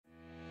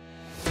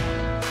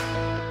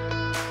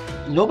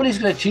nobody's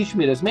going to teach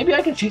me this. Maybe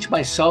I can teach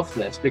myself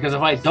this, because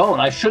if I don't,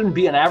 I shouldn't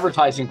be in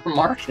advertising or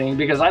marketing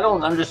because I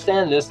don't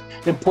understand this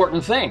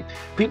important thing.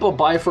 People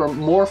buy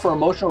more for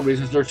emotional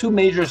reasons. There are two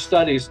major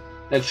studies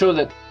that show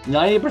that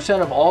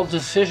 90% of all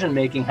decision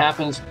making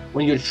happens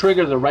when you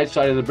trigger the right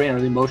side of the brain or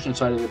the emotion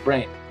side of the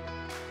brain.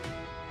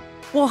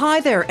 Well, hi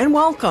there and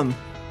welcome.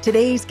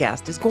 Today's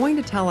guest is going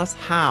to tell us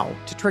how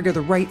to trigger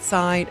the right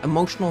side,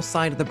 emotional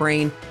side of the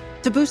brain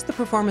to boost the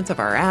performance of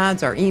our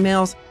ads, our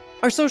emails,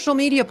 our social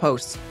media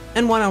posts,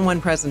 and one-on-one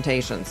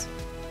presentations,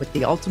 with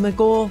the ultimate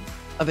goal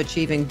of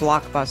achieving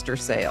blockbuster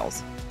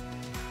sales.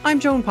 I'm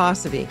Joan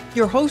Posivy,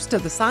 your host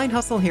of the Side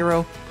Hustle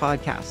Hero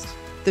podcast,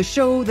 the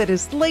show that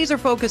is laser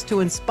focused to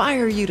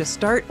inspire you to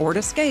start or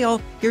to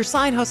scale your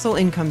side hustle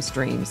income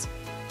streams.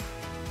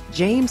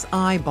 James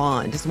I.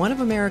 Bond is one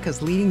of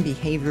America's leading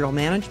behavioral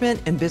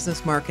management and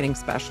business marketing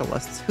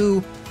specialists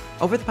who,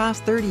 over the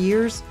past 30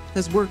 years,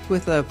 has worked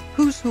with a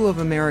who's who of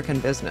American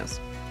business,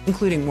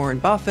 including Warren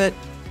Buffet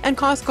and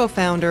Costco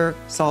founder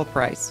Saul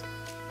Price.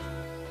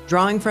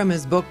 Drawing from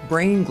his book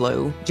Brain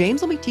Glue,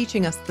 James will be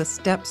teaching us the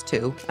steps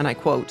to, and I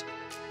quote,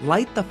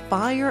 light the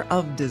fire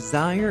of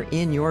desire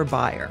in your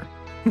buyer.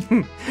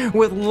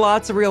 With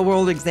lots of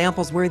real-world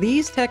examples where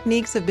these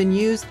techniques have been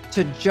used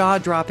to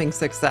jaw-dropping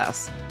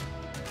success.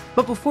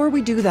 But before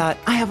we do that,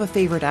 I have a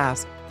favor to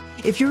ask.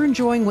 If you're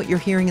enjoying what you're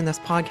hearing in this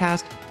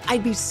podcast,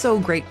 I'd be so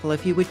grateful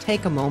if you would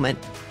take a moment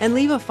and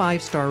leave a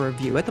 5-star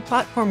review at the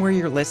platform where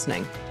you're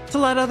listening to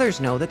let others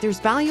know that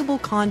there's valuable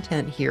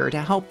content here to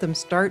help them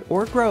start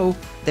or grow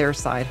their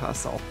side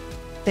hustle.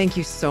 Thank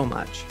you so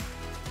much.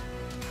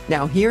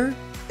 Now here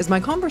is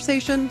my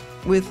conversation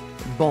with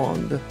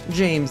Bond,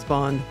 James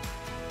Bond,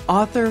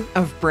 author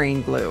of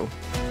Brain Glue.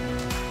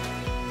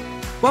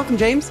 Welcome,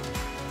 James.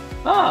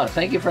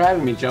 Thank you for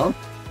having me, Joan.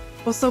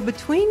 Well, so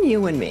between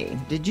you and me,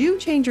 did you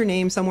change your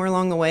name somewhere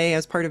along the way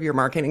as part of your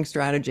marketing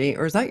strategy,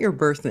 or is that your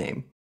birth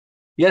name?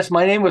 Yes,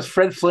 my name was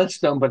Fred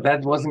Flintstone, but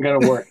that wasn't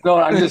going to work. No,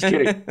 I'm just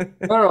kidding.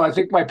 No, I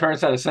think my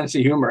parents had a sense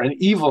of humor, an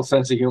evil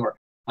sense of humor.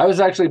 I was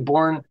actually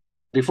born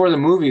before the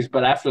movies,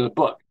 but after the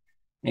book.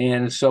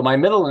 And so my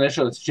middle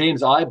initial is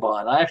James I.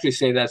 Bond. I actually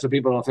say that so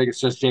people don't think it's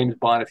just James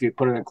Bond. If you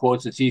put it in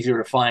quotes, it's easier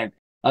to find.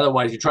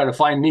 Otherwise, you try to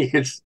find me,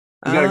 you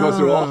got to go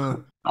through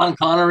all Sean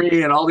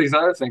Connery and all these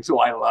other things who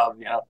I love,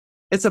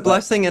 It's a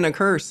blessing and a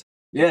curse.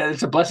 Yeah,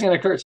 it's a blessing and a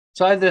curse.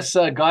 So I had this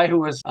guy who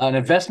was an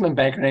investment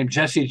banker named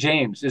Jesse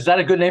James. Is that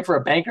a good name for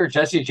a banker,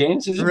 Jesse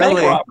James? He's a bank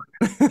robber,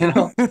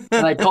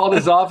 And I called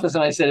his office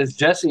and I said, "Is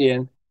Jesse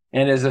in?"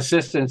 And his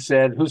assistant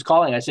said, "Who's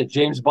calling?" I said,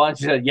 "James Bond."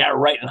 She said, "Yeah,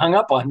 right," and hung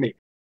up on me.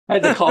 I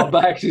had to call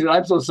back. She said,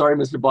 "I'm so sorry,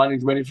 Mr. Bond.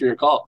 He's waiting for your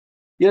call."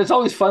 It's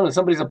always fun when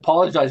somebody's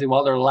apologizing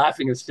while they're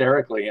laughing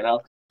hysterically,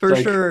 For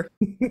sure.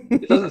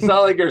 It doesn't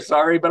sound like you're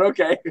sorry, but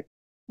okay.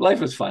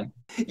 Life is fun.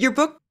 Your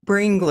book,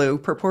 Brain Glue,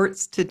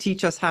 purports to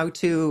teach us how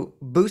to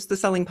boost the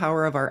selling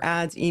power of our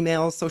ads,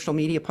 emails, social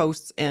media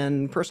posts,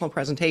 and personal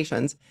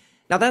presentations.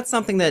 Now, that's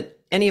something that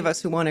any of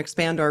us who want to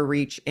expand our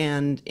reach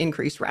and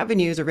increase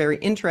revenues are very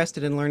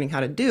interested in learning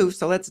how to do.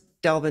 So let's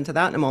delve into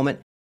that in a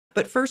moment.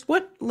 But first,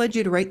 what led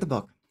you to write the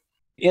book?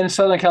 In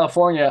Southern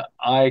California,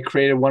 I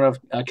created one of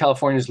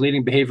California's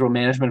leading behavioral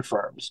management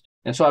firms.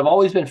 And so I've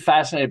always been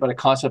fascinated by the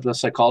concept of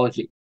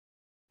psychology.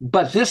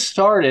 But this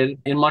started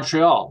in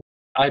Montreal.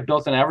 I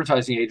built an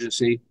advertising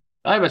agency.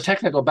 I have a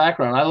technical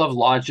background. I love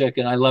logic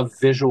and I love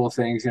visual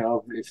things,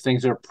 if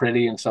things are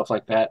pretty and stuff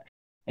like that.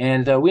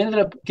 And we ended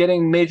up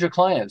getting major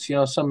clients,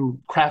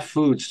 some Kraft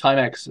Foods,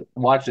 Timex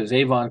watches,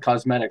 Avon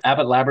Cosmetics,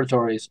 Abbott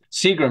Laboratories,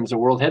 Seagram's, the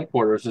world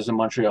headquarters is in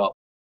Montreal.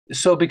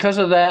 So because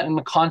of that and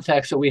the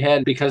context that we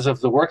had, because of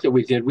the work that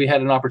we did, we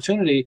had an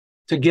opportunity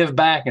to give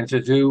back and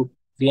to do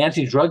the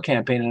anti-drug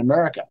campaign in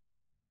America.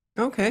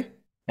 Okay.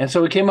 And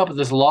so I came up with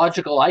this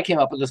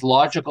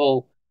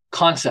logical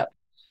concept.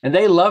 And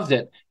they loved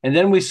it. And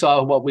then we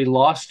saw what we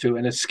lost to,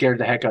 and it scared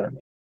the heck out of me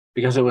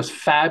because it was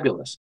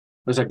fabulous.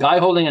 It was a guy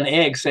holding an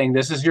egg saying,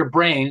 "This is your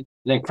brain," and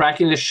then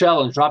cracking the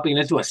shell and dropping it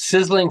into a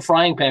sizzling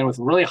frying pan with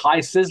really high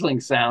sizzling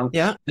sound.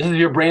 Yeah. "This is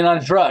your brain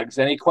on drugs.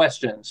 Any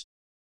questions?"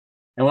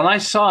 And when I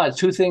saw it,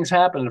 two things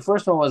happened. The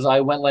first one was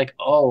I went like,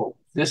 oh,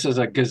 this is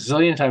a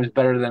gazillion times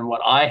better than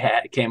what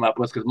I came up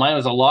with because mine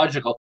was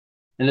illogical.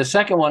 And the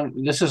second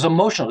one, this is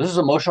emotional. This is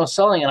emotional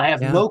selling, and I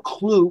have no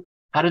clue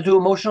how to do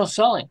emotional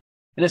selling.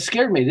 And it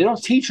scared me. They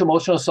don't teach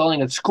emotional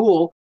selling at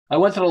school. I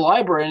went to the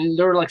library and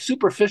there were like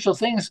superficial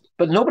things,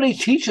 but nobody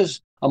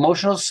teaches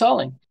emotional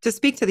selling. To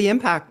speak to the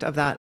impact of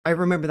that, I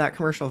remember that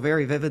commercial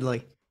very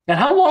vividly. And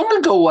how long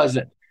ago was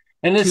it?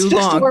 And it's too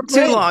long.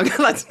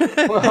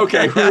 Well,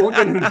 okay, we won't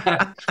get into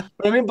that.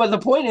 But the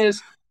point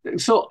is,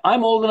 so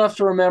I'm old enough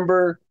to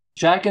remember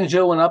Jack and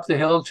Jill went up the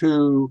hill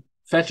to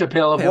fetch a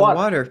pail of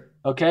water.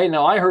 Okay,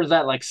 now I heard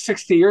that like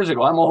 60 years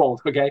ago. I'm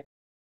old, okay?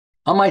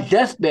 On my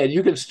deathbed,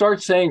 you could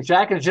start saying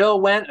Jack and Jill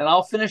went, and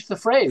I'll finish the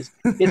phrase.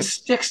 It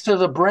sticks to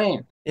the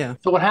brain. Yeah.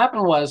 So what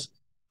happened was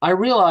I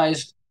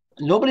realized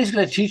nobody's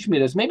going to teach me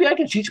this. Maybe I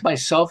can teach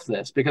myself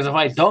this, because if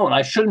I don't,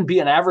 I shouldn't be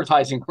in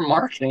advertising or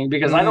marketing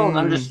because I don't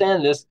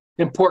understand this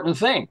important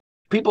thing.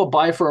 People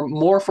buy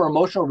more for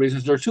emotional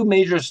reasons. There are two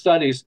major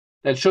studies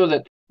that show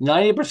that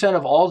 90%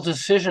 of all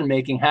decision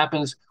making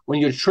happens when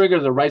you trigger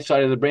the right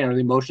side of the brain or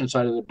the emotion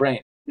side of the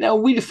brain. Now,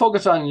 we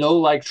focus on know,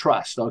 like,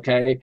 trust,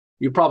 okay?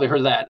 You probably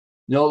heard that.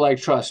 Know,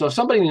 like, trust. So if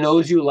somebody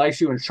knows you,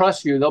 likes you, and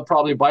trusts you, they'll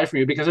probably buy from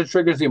you because it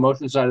triggers the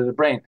emotion side of the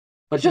brain.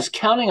 But just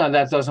counting on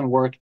that doesn't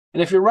work.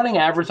 And if you're running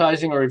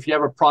advertising or if you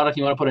have a product,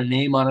 you want to put a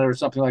name on it or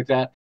something like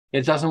that,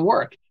 it doesn't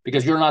work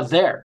because you're not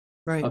there.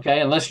 Right.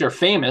 Okay. Unless you're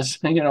famous,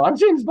 I'm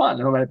James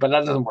Bond, but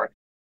that doesn't work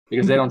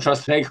because they don't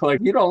trust me. Like,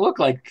 you don't look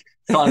like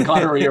Sean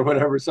Connery or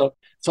whatever. So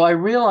I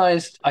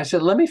realized, I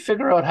said, let me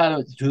figure out how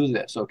to do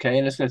this. Okay.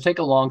 And it's going to take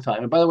a long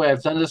time. And by the way,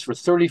 I've done this for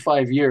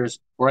 35 years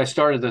where I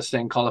started this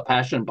thing called a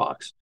passion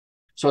box.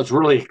 So it's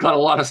really got a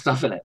lot of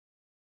stuff in it.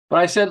 But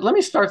I said, let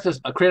me start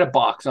this, create a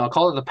box, and I'll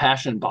call it the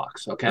passion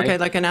box, okay? Okay,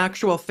 like an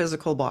actual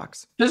physical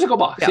box. Physical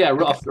box, yeah, a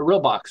real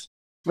box.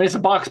 I mean, it's a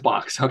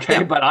box, okay?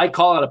 Yeah. But I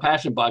call it a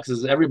passion box,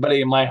 as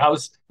everybody in my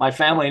house, my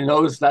family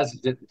knows that's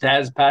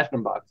Dad's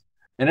passion box.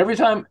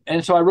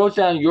 And so I wrote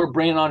down your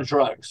brain on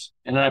drugs,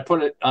 and then I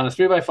put it on a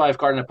 3x5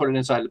 card, and I put it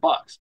inside the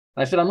box.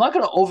 And I said, I'm not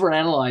going to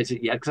overanalyze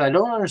it yet, because I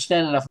don't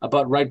understand enough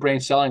about right brain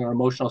selling or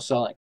emotional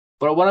selling.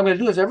 But what I'm going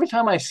to do is every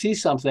time I see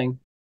something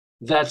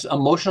that's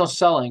emotional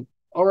selling,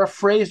 or a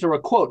phrase or a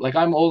quote. Like,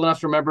 I'm old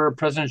enough to remember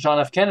President John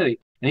F. Kennedy.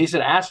 And he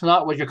said, ask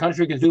not what your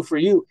country can do for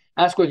you.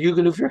 Ask what you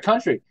can do for your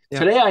country. Yeah.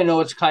 Today, I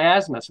know it's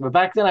chiasmus. But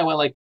back then, I went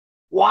like,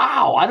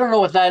 wow, I don't know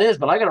what that is,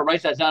 but I got to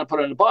write that down and put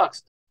it in the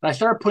box. And I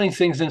started putting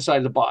things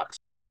inside the box.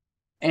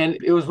 And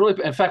it was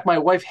really, in fact, my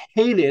wife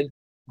hated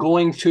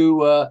going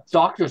to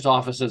doctor's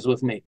offices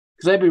with me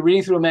because I'd be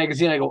reading through a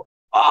magazine. I go,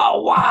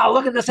 oh, wow,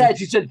 look at this ad.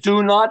 She said,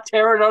 do not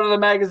tear it out of the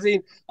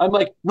magazine. I'm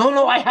like,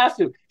 no, I have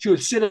to. She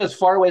would sit as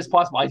far away as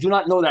possible. I do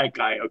not know that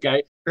guy,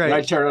 okay? Right. And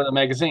I tear it out of the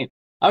magazine.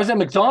 I was at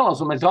McDonald's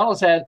when McDonald's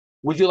had,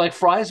 would you like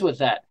fries with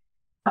that?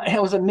 It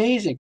was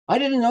amazing. I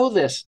didn't know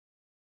this.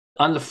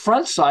 On the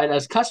front side,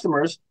 as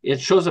customers,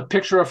 it shows a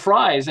picture of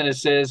fries, and it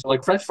says,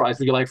 like, French fries,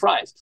 would you like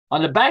fries?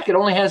 On the back, it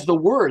only has the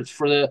words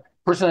for the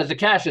person at the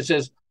cash. It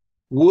says,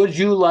 would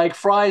you like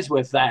fries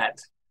with that?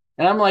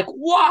 And I'm like,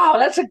 wow,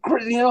 that's a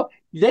great,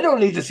 they don't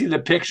need to see the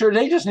picture.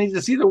 They just need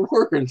to see the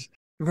words.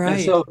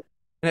 Right. And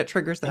it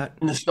triggers that.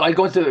 And so I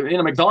go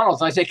to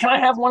McDonald's and I say, can I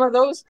have one of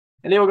those?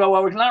 And they would go,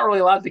 well, we're not really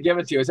allowed to give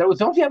it to you. I said, well,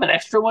 don't you have an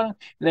extra one? And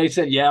they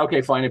said, yeah,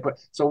 okay, fine.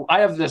 So I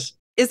have this.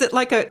 Is it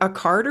like a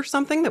card or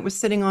something that was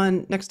sitting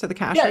on next to the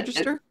cash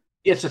register?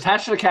 It's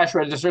attached to the cash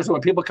register. So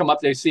when people come up,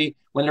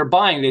 when they're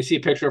buying, they see a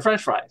picture of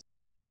French fries.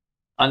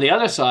 On the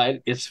other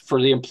side, it's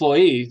for the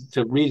employee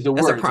to read the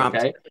words. As a prompt.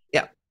 Okay.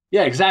 Yeah.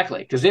 Yeah, exactly.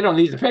 Because they don't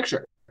need the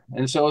picture.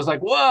 And so I was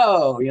like,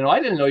 whoa, I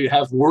didn't know you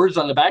have words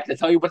on the back that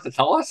tell you what to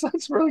tell us.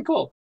 That's really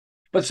cool.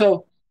 But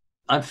so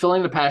I'm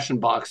filling the passion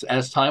box.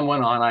 As time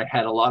went on, I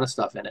had a lot of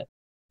stuff in it.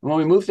 And when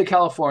we moved to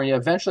California,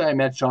 eventually I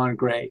met John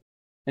Gray.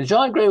 And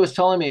John Gray was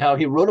telling me how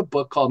he wrote a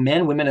book called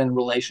Men, Women, and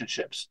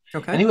Relationships.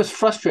 Okay. And he was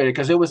frustrated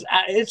because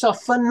it's a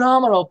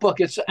phenomenal book.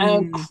 It's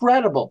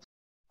incredible.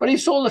 But he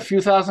sold a few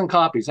thousand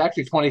copies,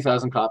 actually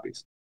 20,000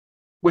 copies,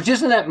 which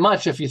isn't that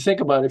much if you think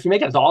about it. If you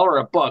make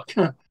 $1 a book,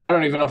 I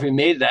don't even know if he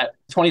made that,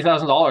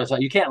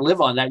 $20,000. You can't live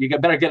on that. You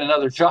better get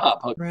another job.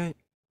 Right.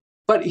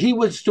 But he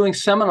was doing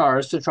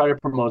seminars to try to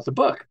promote the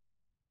book.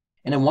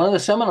 And in one of the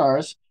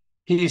seminars,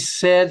 he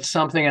said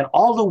something, and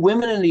all the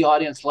women in the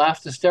audience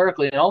laughed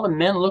hysterically. And all the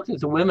men looked at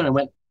the women and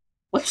went,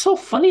 what's so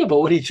funny about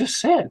what he just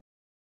said?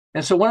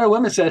 And so one of the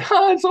women said,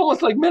 it's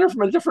almost like men are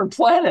from a different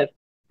planet.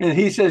 And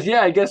he says,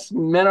 yeah, I guess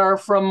men are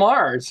from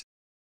Mars.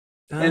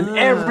 And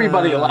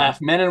everybody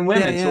laughed, men and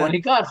women. Yeah. So when he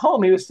got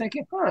home, he was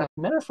thinking,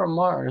 men are from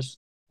Mars.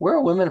 Where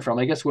are women from?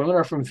 I guess women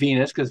are from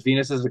Venus because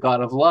Venus is the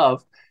god of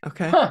love.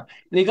 Okay. And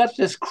he got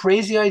this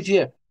crazy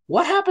idea.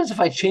 What happens if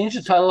I change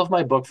the title of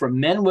my book from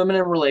Men, Women,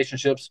 and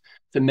Relationships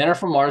to Men are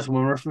from Mars,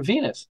 Women are from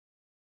Venus?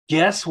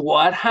 Guess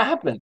what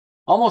happened?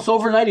 Almost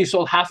overnight, he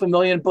sold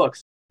 500,000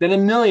 books, then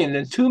 1 million,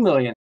 then 2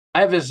 million. I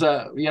have his,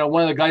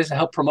 one of the guys that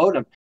helped promote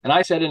him. And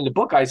I said in the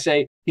book, I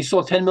say, he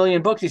sold 10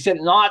 million books. He said,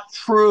 not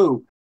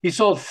true. He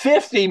sold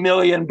 50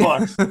 million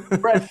books.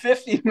 We're at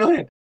 50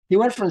 million. He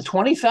went from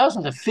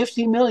 20,000 to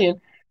 50 million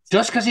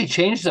just because he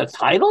changed the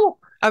title?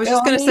 I was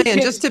just going to say,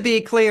 and just to be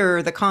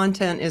clear, the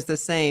content is the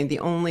same. The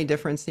only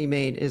difference he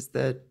made is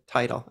the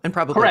title and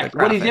probably correct. The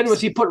graphics. What he did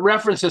was he put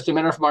references to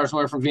Men are from Mars,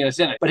 Women are from Venus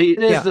in it. But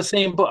it is the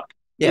same book.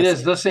 Yes. It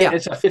is the same.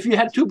 Yeah. If you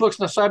had two books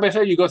side by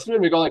side, you go through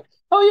them, you go like,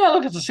 oh yeah,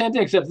 look, it's the same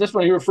thing, except this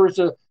one he refers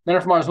to Men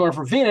are from Mars, Women are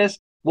from Venus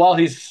while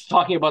he's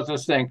talking about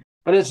this thing.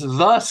 But it's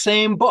the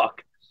same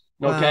book.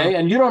 Okay. Wow.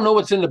 And you don't know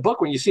what's in the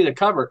book when you see the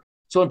cover.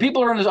 So when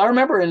people are in this, I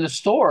remember in the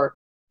store,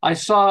 I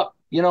saw,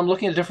 I'm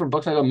looking at different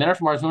books and I go, Men are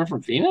from Mars, Women are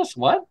from Venus?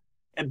 What?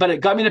 But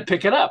it got me to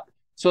pick it up.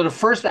 So the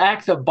first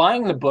act of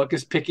buying the book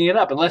is picking it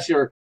up. Unless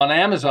you're on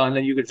Amazon,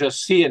 then you could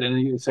just see it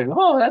and you say,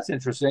 oh, that's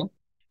interesting.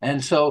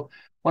 And so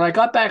when I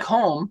got back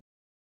home,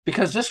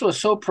 because this was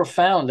so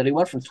profound that he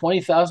went from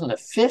 20,000 to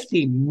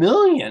 50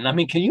 million. I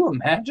mean, can you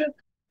imagine?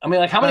 I mean,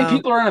 like how many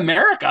people are in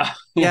America?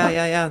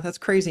 Yeah. That's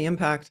crazy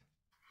impact.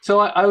 So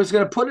I was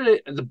going to put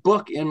the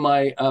book in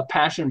my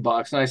passion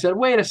box. And I said,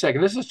 wait a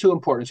second, this is too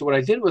important. So what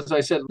I did was I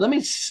said, let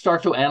me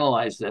start to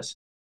analyze this.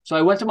 So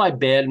I went to my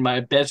bed and my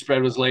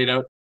bedspread was laid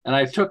out. And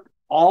I took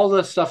all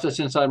the stuff that's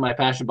inside my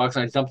passion box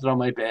and I dumped it on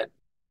my bed.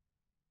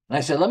 And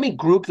I said, let me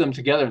group them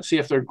together and see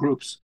if they're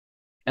groups.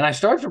 And I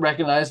started to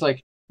recognize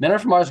like men are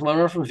from Mars,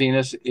 women are from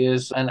Venus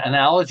is an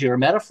analogy or a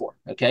metaphor.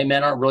 Okay.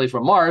 Men aren't really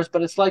from Mars,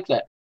 but it's like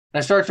that. And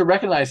I started to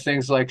recognize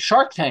things like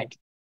Shark Tank.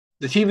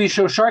 The TV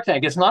show Shark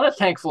Tank, it's not a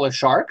tank full of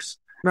sharks.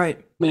 Right.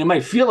 I mean, it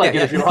might feel like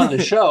it if you're on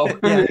the show.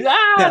 They're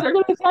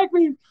going to attack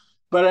me.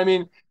 But I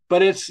mean,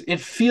 it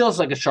feels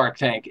like a Shark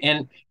Tank.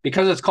 And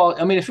because it's called,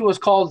 I mean, if it was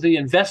called the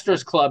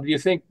Investors Club, do you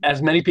think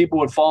as many people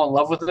would fall in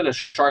love with it as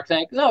Shark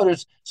Tank? No,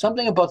 there's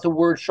something about the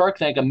word Shark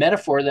Tank, a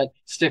metaphor that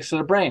sticks to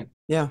the brain.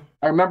 Yeah.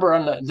 I remember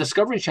on the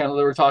Discovery Channel,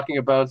 they were talking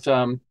about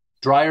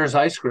Dreyer's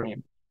ice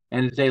cream,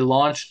 and they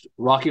launched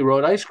Rocky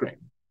Road ice cream.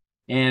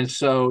 And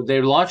so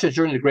they launched it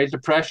during the Great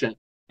Depression.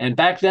 And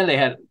back then they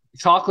had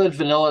chocolate,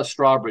 vanilla,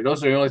 strawberry.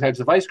 Those are the only types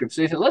of ice cream.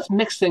 So they said, let's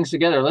mix things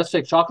together. Let's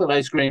take chocolate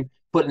ice cream,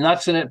 put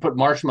nuts in it, put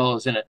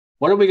marshmallows in it.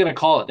 What are we going to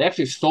call it? They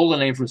actually stole the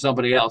name from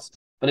somebody else.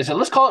 But they said,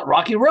 let's call it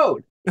Rocky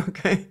Road.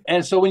 Okay.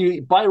 And so when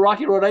you buy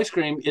Rocky Road ice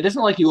cream, it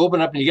isn't like you open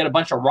up and you get a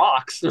bunch of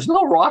rocks. There's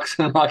no rocks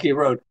in Rocky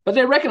Road. But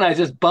they recognize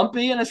it's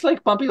bumpy, and it's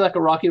like bumpy like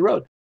a rocky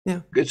road.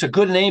 Yeah. It's a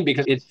good name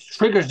because it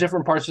triggers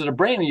different parts of the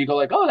brain, and you go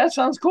like, oh, that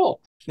sounds cool.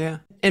 Yeah.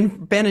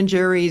 And Ben and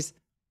Jerry's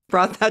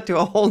brought that to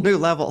a whole new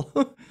level.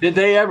 Did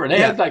they ever? They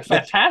had like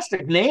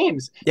fantastic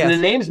names. Yes. And the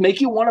names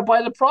make you want to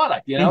buy the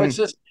product. You know, it's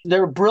just,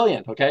 they're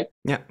brilliant. Okay.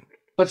 Yeah.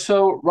 But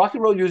so Rocky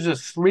Road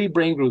uses 3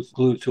 brain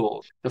glue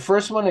tools. The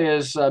first one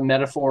is a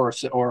metaphor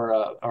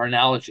or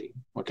analogy.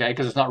 Okay.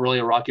 Because it's not really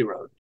a rocky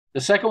road.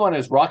 The second one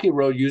is Rocky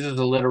Road uses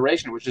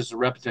alliteration, which is a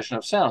repetition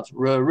of sounds.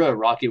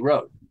 Rocky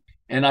Road.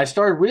 And I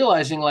started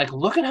realizing, like,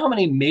 look at how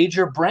many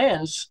major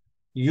brands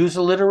use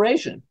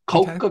alliteration.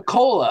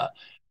 Coca-Cola,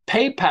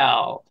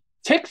 PayPal,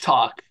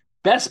 TikTok,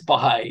 Best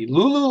Buy,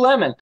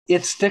 Lululemon.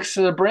 It sticks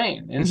to the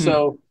brain. And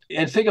so,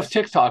 and think of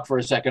TikTok for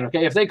a second,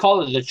 okay? If they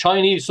call it the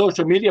Chinese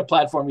social media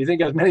platform, you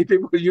think as many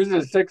people would use it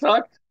as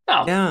TikTok?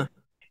 No. Yeah.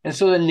 And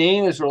so the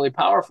name is really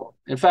powerful.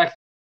 In fact,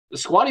 the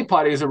Squatty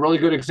Potty is a really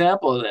good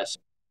example of this.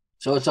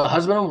 So it's a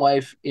husband and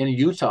wife in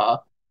Utah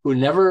who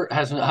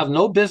have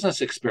no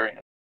business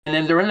experience. And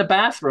then they're in the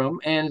bathroom,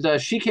 and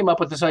she came up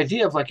with this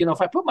idea of like, you know,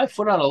 if I put my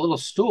foot on a little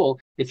stool,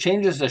 it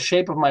changes the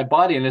shape of my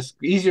body, and it's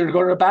easier to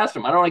go to the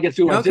bathroom. I don't want to get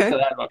too into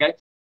that, okay?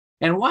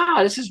 And wow,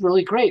 this is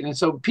really great. And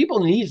so people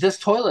need this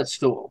toilet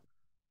stool.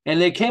 And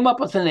they came up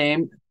with the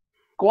name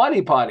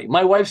Squatty Potty.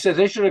 My wife said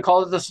they should have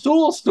called it the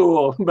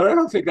stool, but I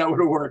don't think that would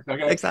have worked,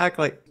 okay?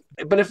 Exactly.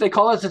 But if they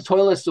call it the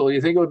toilet stool,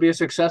 you think it would be a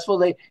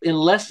successful? In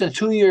less than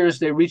 2 years,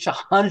 they reached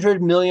 $100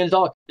 million.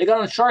 They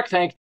got on Shark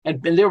Tank,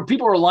 and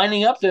people were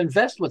lining up to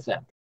invest with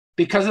them.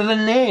 Because of the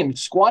name,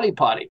 Squatty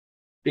Potty.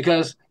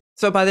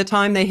 So by the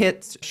time they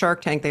hit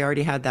Shark Tank, they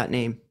already had that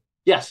name.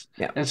 Yes.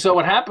 Yeah. And so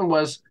what happened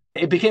was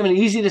it became an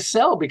easy to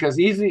sell because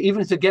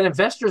even to get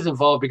investors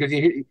involved, because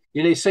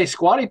you say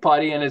Squatty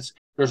Potty and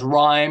there's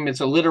rhyme, it's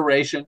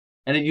alliteration,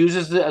 and it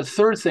uses the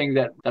third thing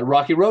that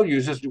Rocky Road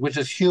uses, which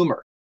is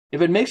humor.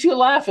 If it makes you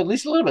laugh at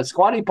least a little bit,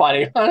 Squatty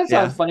Potty, that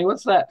sounds funny.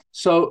 What's that?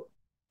 So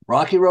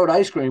Rocky Road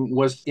ice cream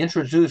was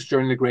introduced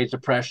during the Great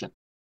Depression.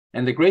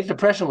 And the Great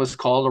Depression was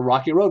called a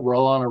Rocky Road. We're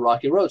all on a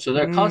Rocky Road. So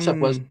their concept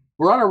was,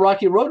 we're on a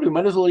Rocky Road. We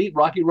might as well eat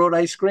Rocky Road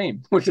ice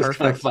cream, which is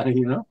kind of funny,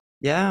 you know?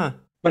 Yeah.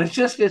 But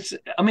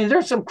I mean,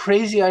 there's some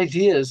crazy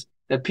ideas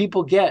that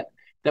people get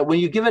that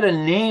when you give it a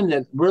name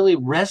that really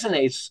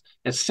resonates,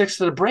 it sticks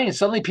to the brain,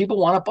 suddenly people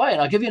want to buy it.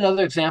 And I'll give you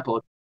another example.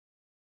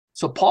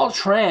 So Paul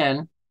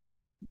Tran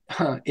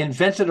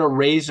invented a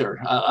razor,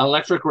 an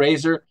electric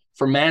razor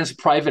for man's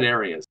private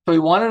areas. So he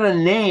wanted a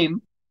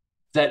name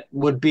that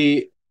would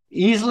be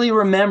easily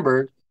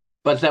remembered,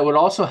 but that would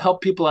also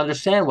help people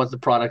understand what the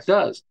product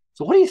does.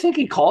 So what do you think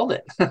he called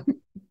it?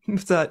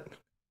 What's that?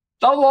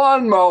 The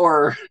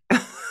lawnmower.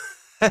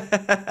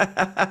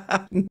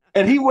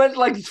 And he went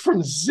like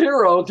from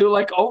 0 to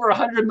like over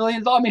 $100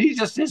 million. I mean, he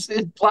just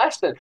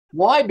blasted.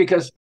 Why?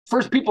 Because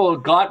first people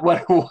got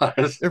what it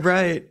was.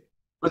 Right.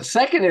 But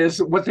second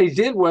is what they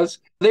did was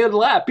they would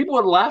laugh. People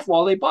would laugh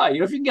while they buy. You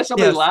know, if you can get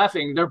somebody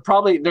laughing,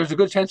 there's a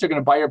good chance they're going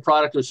to buy your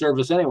product or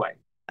service anyway.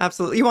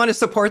 Absolutely. You want to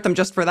support them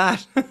just for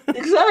that.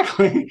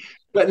 Exactly.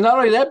 But not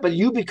only that, but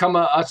you become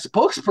a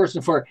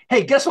spokesperson for,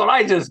 hey, guess what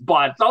I just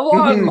bought? The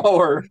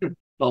lawnmower.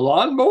 The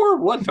lawnmower?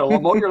 What? To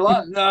mow your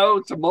lawn?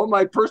 No, to mow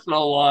my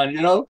personal lawn,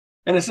 you know?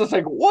 And it's just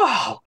like,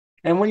 wow.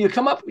 And when you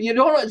come up,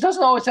 it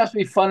doesn't always have to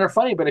be fun or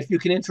funny, but if you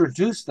can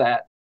introduce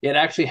that, it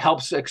actually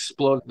helps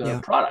explode the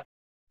product.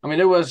 I mean,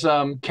 there was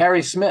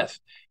Carrie Smith.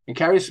 And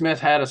Carrie Smith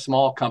had a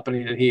small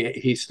company that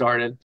he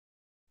started.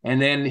 And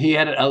then he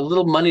had a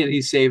little money that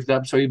he saved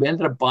up. So he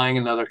ended up buying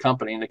another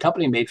company. And the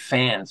company made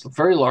fans,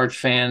 very large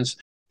fans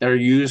that are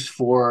used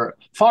for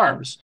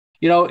farms.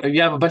 You know, if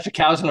you have a bunch of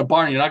cows in a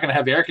barn, you're not going to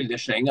have air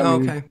conditioning. I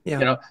mean, you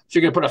know, so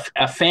you're going to put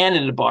a fan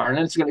in the barn,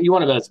 and you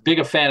want to have as big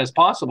a fan as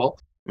possible.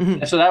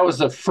 And so that was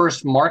the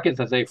first market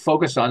that they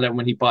focused on that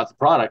when he bought the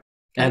product.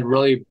 Okay. had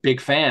really big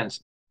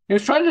fans. He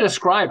was trying to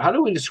describe, how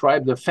do we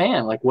describe the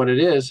fan, like what it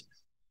is?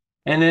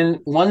 And then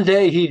one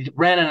day he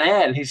ran an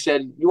ad. He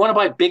said, "You want to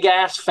buy big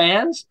ass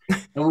fans?"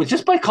 And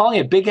just by calling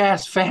it big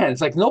ass fans,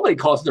 like nobody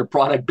calls their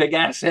product big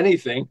ass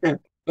anything.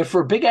 But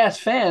for big ass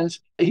fans,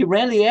 he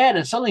ran the ad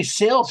and suddenly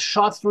sales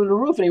shot through the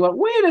roof. And he went,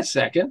 "Wait a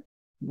second.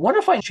 What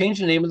if I change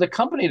the name of the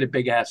company to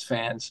Big Ass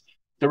Fans?"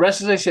 The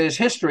rest, as I say, is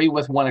history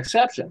with one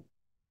exception.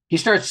 He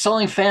started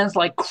selling fans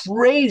like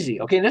crazy.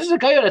 Okay, and this is a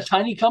guy who had a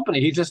tiny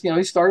company. He just,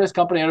 he started his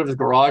company out of his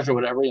garage or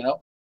whatever.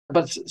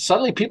 But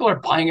suddenly people are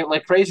buying it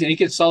like crazy. And he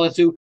could sell it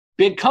to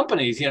big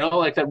companies,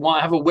 like that want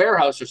to have a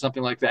warehouse or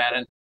something like that.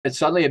 And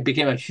it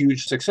became a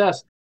huge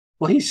success.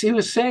 Well, he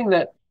was saying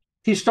that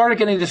he started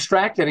getting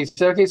distracted. He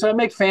said, "Okay, so I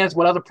make fans.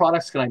 What other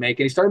products can I make?"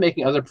 And he started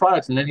making other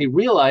products. And then he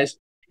realized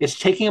it's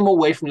taking him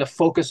away from the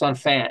focus on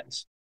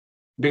fans.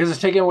 Because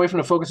it's taking him away from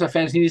the focus on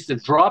fans, he needs to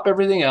drop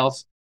everything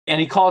else. And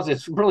he calls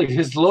it, really,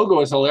 his logo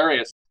is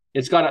hilarious.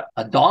 It's got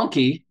a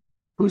donkey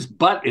whose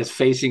butt is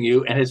facing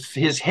you, and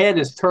his head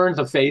is turned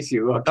to face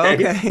you.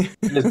 Okay.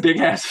 And his big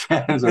ass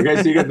fans. Okay.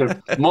 So you get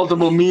the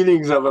multiple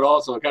meanings of it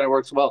also. It kind of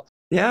works well.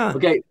 Yeah.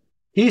 Okay.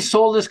 He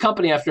sold his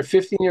company after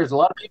 15 years. A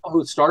lot of people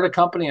who start a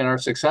company and are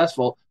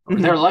successful,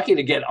 they're lucky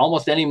to get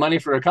almost any money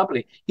for a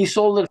company. He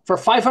sold it for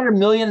 $500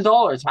 million,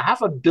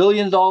 $500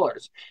 million.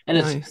 And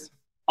it's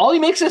all he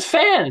makes is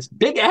fans,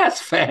 big ass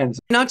fans.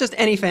 Not just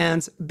any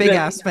fans, big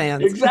ass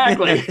fans.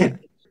 Exactly.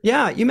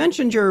 Yeah, you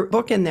mentioned your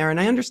book in there, and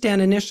I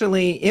understand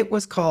initially it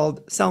was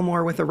called Sell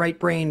More with the Right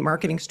Brain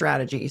Marketing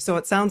Strategy. So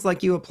it sounds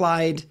like you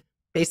applied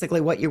basically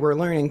what you were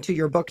learning to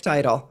your book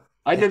title.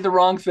 I did the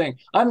wrong thing.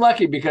 I'm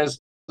lucky because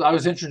I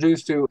was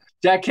introduced to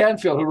Jack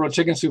Canfield, who wrote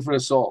Chicken Soup for the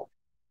Soul.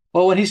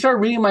 Well, when he started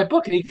reading my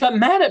book, and he got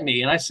mad at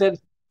me, and I said,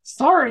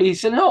 "Sorry." He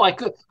said, "No,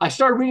 I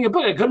started reading a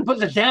book. I couldn't put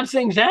the damn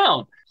thing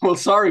down." "Well,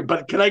 sorry,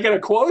 but can I get a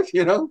quote?"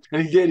 And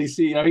he did.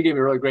 He gave me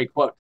a really great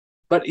quote.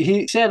 But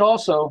he said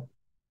also,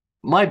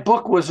 my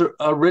book was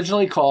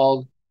originally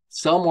called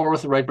Sell More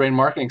with the Right Brain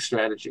Marketing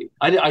Strategy.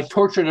 I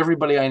tortured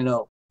everybody I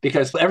know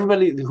because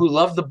everybody who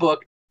loved the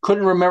book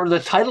couldn't remember the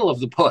title of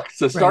the book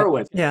to start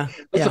with. Yeah.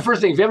 That's the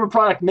first thing. If you have a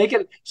product, make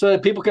it so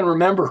that people can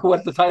remember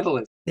what the title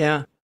is.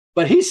 Yeah.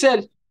 But he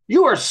said,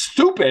 "You are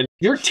stupid.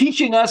 You're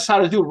teaching us how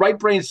to do right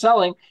brain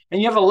selling,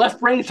 and you have a left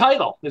brain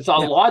title. It's a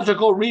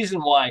logical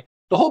reason why.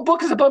 The whole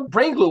book is about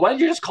brain glue. Why don't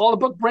you just call the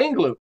book Brain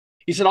Glue?"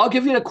 He said, "I'll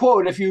give you a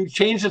quote if you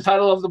change the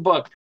title of the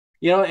book."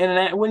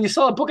 And when you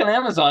sell a book on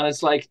Amazon,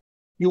 it's like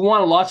you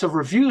want lots of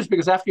reviews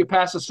because after you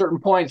pass a certain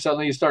point,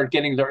 suddenly you start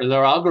getting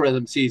their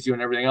algorithm sees you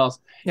and everything else.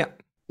 Yeah.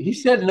 He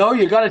said, "No,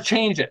 you got to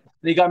change it."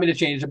 And he got me to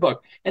change the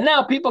book. And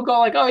now people go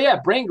like, "Oh yeah,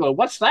 brain glue.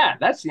 What's that?"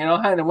 That's,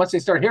 and once they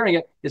start hearing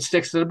it, it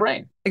sticks to the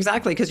brain.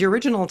 Exactly. Because your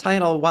original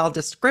title, while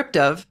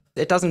descriptive,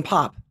 it doesn't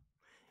pop.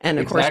 And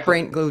of course,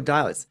 brain glue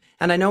does.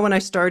 And I know when I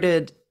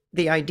started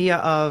the idea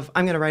of,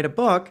 I'm going to write a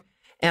book,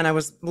 and I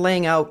was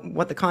laying out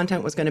what the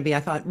content was going to be, I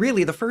thought,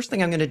 really, the first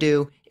thing I'm going to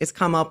do is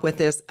come up with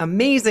this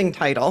amazing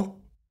title.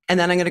 And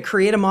then I'm going to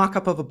create a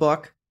mock-up of a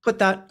book, put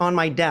that on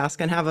my desk,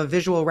 and have a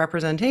visual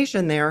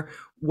representation there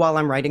while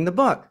I'm writing the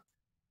book.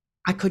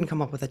 I couldn't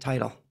come up with a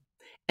title.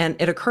 And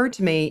it occurred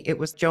to me, it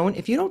was, Joan,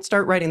 if you don't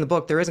start writing the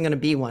book, there isn't going to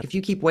be one. If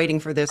you keep waiting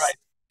for this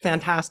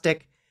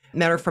fantastic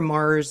Men Are From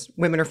Mars,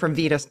 Women Are From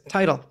Venus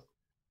title.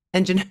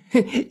 And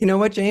you know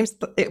what, James?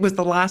 It was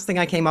the last thing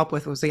I came up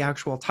with was the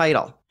actual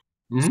title.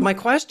 So my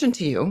question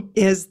to you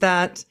is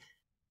that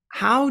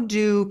how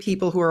do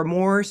people who are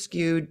more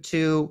skewed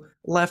to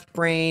left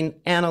brain,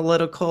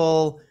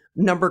 analytical,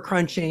 number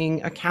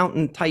crunching,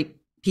 accountant type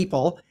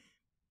people,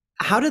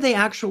 how do they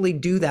actually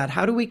do that?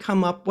 How do we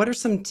come up? What are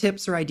some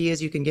tips or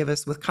ideas you can give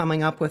us with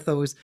coming up with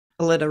those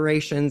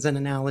alliterations and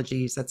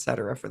analogies, et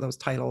cetera, for those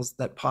titles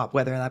that pop,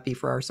 whether that be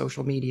for our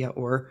social media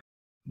or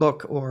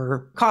book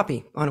or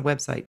copy on a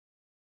website?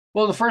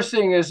 Well, the first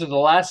thing is that the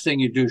last thing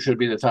you do should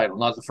be the title,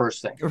 not the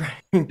first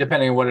thing,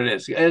 depending on what it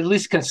is. At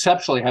least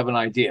conceptually have an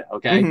idea,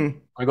 okay?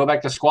 I go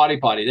back to Squatty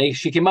Potty.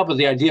 She came up with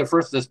the idea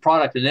first of this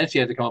product, and then she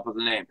had to come up with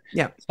the name.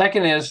 Yeah.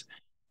 Second is,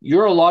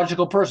 you're a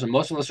logical person.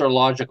 Most of us are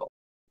logical.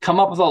 Come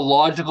up with a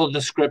logical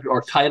description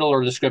or title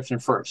or description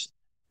first.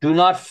 Do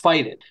not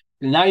fight it.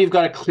 Now you've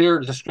got a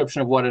clear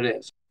description of what it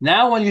is.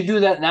 Now, when you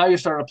do that, now you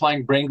start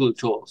applying brain glue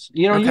tools.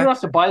 You don't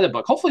have to buy the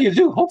book. Hopefully you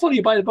do. Hopefully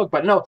you buy the book.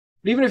 But no,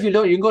 even if you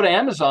don't, you can go to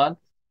Amazon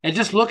and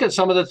just look at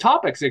some of the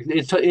topics.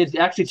 It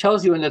actually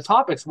tells you in the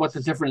topics what the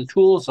different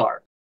tools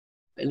are.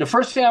 And the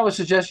first thing I would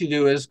suggest you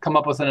do is come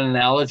up with an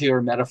analogy or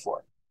a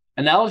metaphor.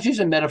 Analogies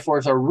and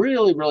metaphors are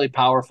really, really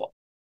powerful.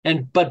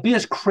 But be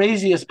as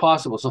crazy as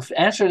possible. So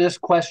answer this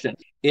question.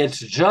 It's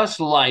just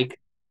like,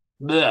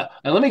 bleh.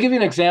 And let me give you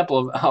an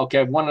example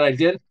of, one that I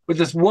did with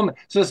this woman.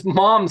 So this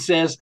mom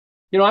says,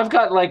 I've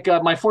got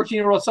my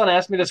 14-year-old son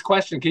asked me this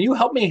question. Can you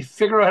help me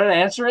figure out how to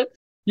answer it?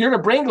 You're the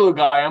brain glue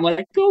guy. I'm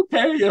like, okay,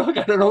 I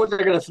don't know what they're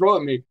going to throw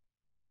at me.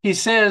 He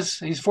says,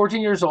 he's 14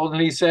 years old,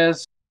 and he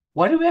says,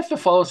 why do we have to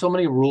follow so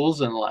many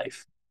rules in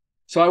life?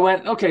 So I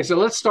went, okay, so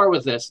let's start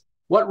with this.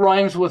 What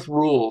rhymes with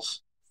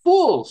rules?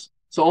 Fools.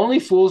 So only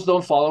fools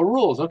don't follow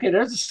rules. Okay,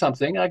 there's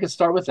something. I could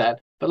start with that.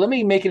 but let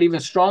me make it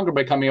even stronger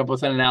by coming up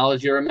with an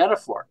analogy or a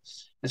metaphor.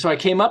 And so I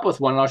came up with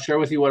one, and I'll share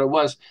with you what it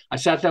was. I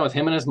sat down with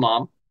him and his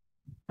mom,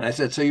 and I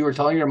said, so you were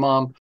telling your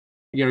mom,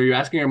 you're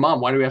asking your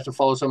mom, why do we have to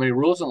follow so many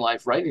rules in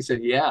life, right? He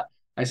said, yeah.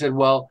 I said,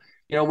 well,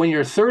 when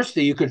you're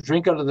thirsty, you could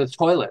drink out of the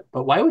toilet,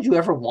 but why would you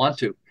ever want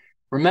to?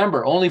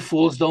 Remember, only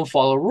fools don't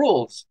follow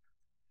rules.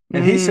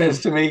 And he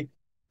says to me,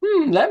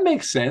 that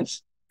makes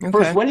sense. Okay.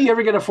 First, when do you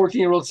ever get a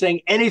 14-year-old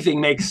saying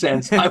anything makes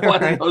sense? I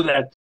want to know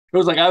that. It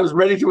was like I was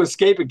ready to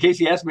escape in case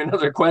he asked me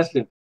another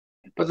question.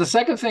 But the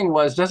second thing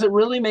was, does it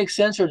really make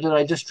sense, or did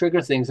I just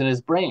trigger things in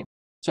his brain?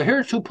 So here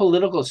are two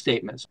political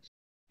statements.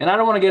 And I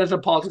don't want to get into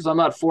politics. I'm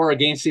not for or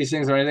against these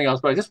things or anything else,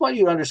 but I just want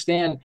you to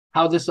understand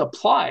how this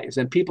applies,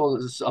 and people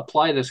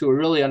apply this who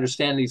really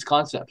understand these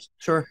concepts.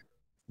 Sure.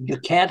 You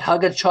can't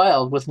hug a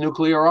child with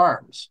nuclear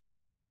arms.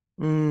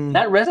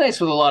 That resonates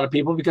with a lot of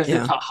people because you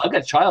hug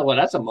a child. Well,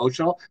 that's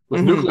emotional.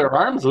 With nuclear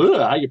arms, ugh,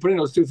 how are you putting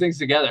those two things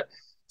together?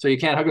 So you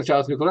can't hug a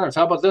child with nuclear arms.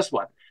 How about this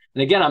one?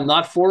 And again, I'm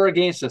not for or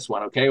against this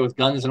one, okay, with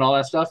guns and all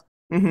that stuff.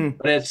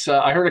 But it's,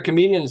 I heard a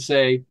comedian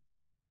say,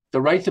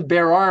 the right to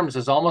bear arms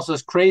is almost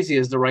as crazy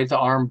as the right to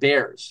arm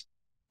bears.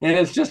 And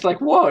it's just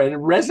like, whoa, and it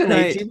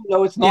resonates even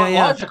though it's not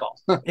logical.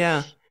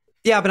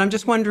 Yeah, but I'm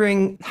just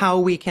wondering how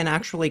we can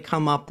actually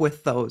come up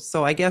with those.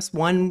 So I guess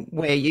one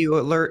way you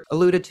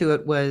alluded to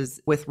it was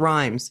with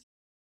rhymes.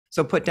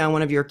 So put down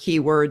one of your key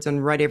words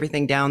and write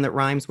everything down that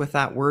rhymes with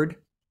that word.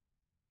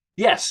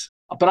 Yes,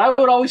 but I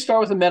would always start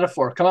with a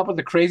metaphor. Come up with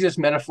the craziest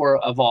metaphor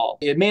of all.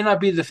 It may not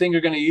be the thing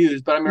you're going to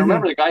use, but I mean,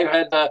 remember the guy who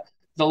had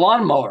the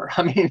lawnmower.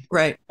 I mean,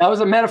 that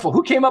was a metaphor.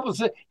 Who came up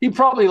with it? He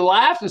probably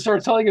laughed and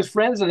started telling his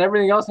friends and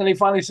everything else. And he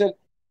finally said,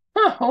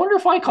 I wonder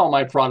if I call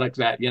my product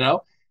that,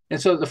 And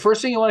so the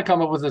first thing you want to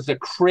come up with is the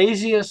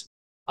craziest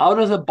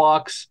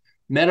out-of-the-box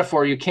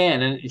metaphor you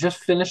can, and just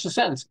finish the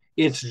sentence.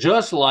 It's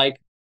just like,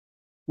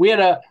 we had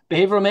a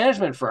behavioral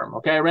management firm,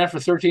 okay? I ran for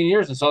 13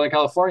 years in Southern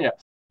California,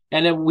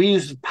 and then we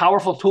used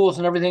powerful tools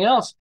and everything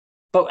else.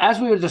 But as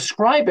we would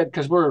describe it,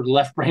 because we're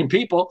left-brain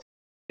people,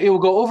 it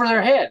would go over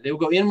their head. It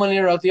would go in one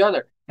ear, out the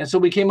other. And so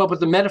we came up with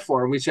the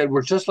metaphor, and we said,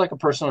 we're just like a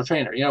personal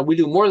trainer. We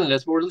do more than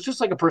this, but we're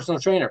just like a personal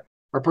trainer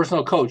or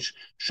personal coach.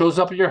 Shows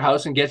up at your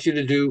house and gets you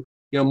to do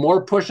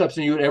more push-ups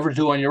than you would ever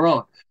do on your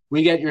own.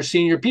 We get your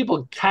senior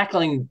people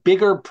tackling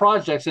bigger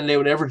projects than they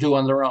would ever do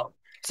on their own.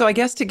 So I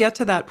guess to get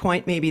to that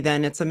point, maybe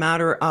then it's a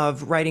matter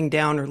of writing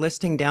down or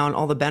listing down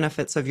all the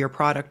benefits of your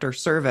product or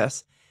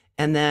service,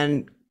 and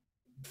then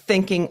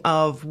thinking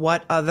of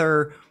what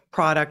other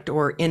product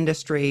or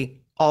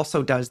industry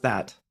also does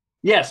that.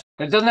 Yes.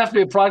 It doesn't have to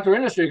be a product or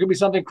industry. It could be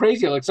something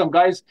crazy, like some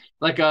guys,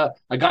 like a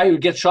guy who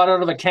gets shot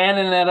out of a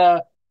cannon at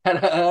a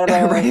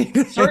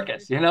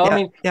circus, I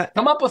mean,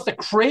 come up with the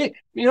crazy,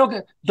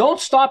 don't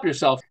stop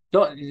yourself.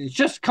 Don't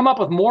just come up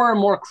with more and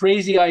more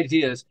crazy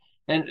ideas.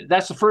 And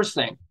that's the first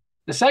thing.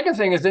 The second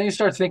thing is then you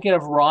start thinking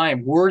of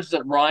words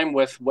that rhyme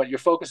with what you're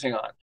focusing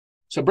on.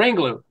 So brain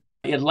glue,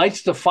 it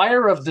lights the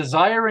fire of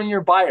desire in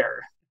your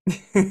buyer.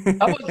 How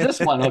about this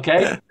one?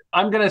 Okay.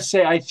 I'm going to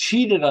say I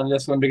cheated on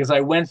this one because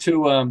I went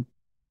to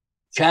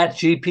Chat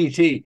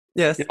GPT.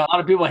 Yes. A lot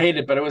of people hate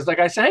it, but it was like,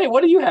 I said, hey,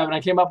 what do you have? And I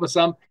came up with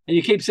some, and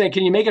you keep saying,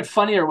 can you make it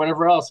funny or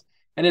whatever else?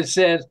 And it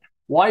says,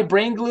 why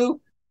brain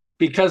glue?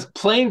 Because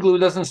plain glue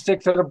doesn't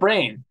stick to the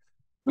brain.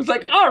 It was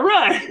like, all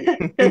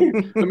right. I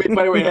mean,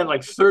 by the way, I had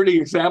like 30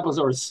 examples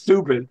that were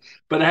stupid,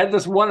 but I had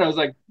this one. I was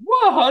like,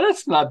 whoa,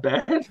 that's not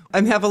bad.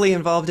 I'm heavily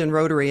involved in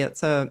Rotary.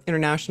 It's an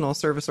international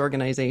service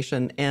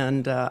organization.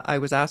 And I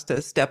was asked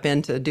to step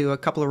in to do a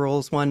couple of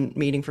roles, one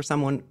meeting for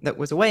someone that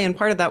was away. And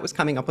part of that was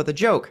coming up with a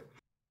joke.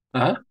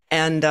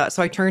 And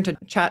so I turned to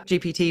Chat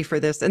GPT for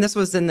this. And this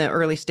was in the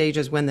early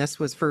stages when this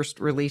was first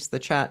released, the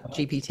Chat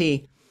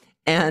GPT.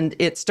 And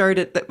it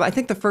started, I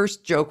think the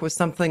first joke was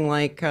something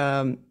like,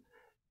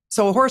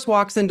 so a horse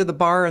walks into the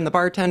bar and the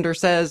bartender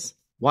says,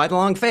 why the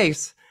long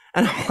face?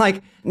 And I'm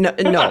like, no,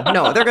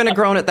 they're going to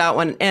groan at that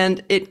one.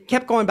 And it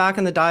kept going back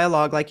in the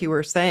dialogue, like you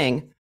were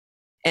saying.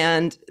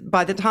 And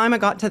by the time I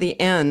got to the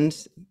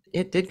end,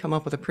 it did come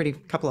up with a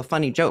couple of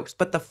funny jokes.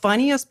 But the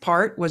funniest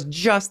part was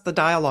just the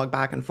dialogue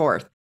back and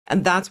forth.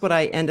 And that's what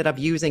I ended up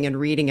using and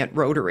reading at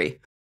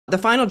Rotary. The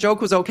final joke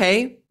was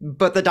okay,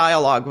 but the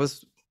dialogue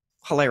was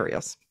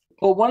hilarious.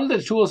 Well, one of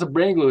the tools of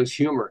brain glue is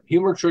humor.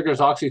 Humor triggers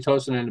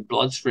oxytocin in the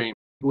bloodstream,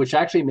 which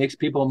actually makes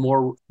people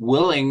more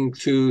willing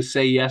to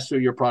say yes to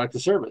your product or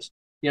service.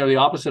 The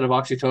opposite of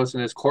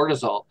oxytocin is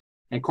cortisol.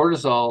 And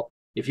cortisol,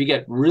 if you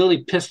get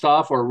really pissed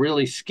off or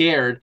really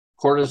scared,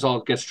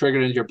 cortisol gets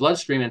triggered into your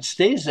bloodstream and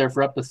stays there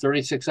for up to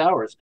 36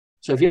 hours.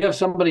 So if you have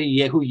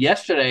somebody who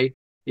yesterday,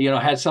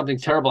 had something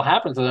terrible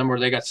happen to them, or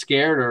they got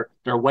scared, or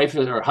their wife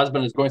or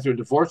husband is going through a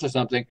divorce or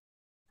something,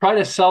 try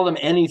to sell them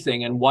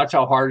anything and watch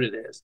how hard it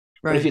is.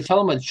 Right. But if you tell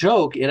them a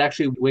joke, it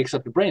actually wakes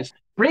up the brains.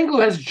 Brain glue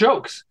has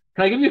jokes.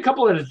 Can I give you a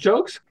couple of his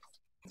jokes?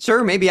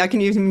 Sure, maybe I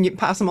can use them,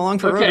 pass them along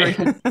for Rotary.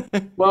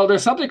 Well,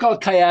 there's something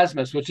called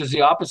chiasmus, which is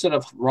the opposite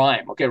of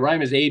rhyme. Okay,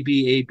 rhyme is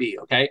A-B-A-B,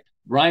 okay?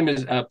 Rhyme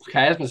is,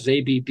 chiasmus is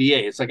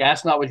A-B-B-A. It's like,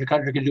 ask not what your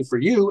country can do for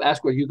you,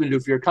 ask what you can do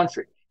for your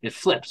country. It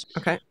flips.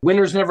 Okay.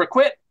 Winners never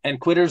quit, and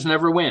quitters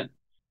never win.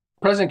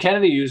 President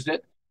Kennedy used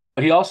it.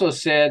 He also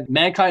said,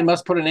 mankind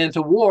must put an end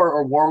to war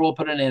or war will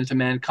put an end to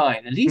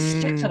mankind. And these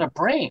stick to the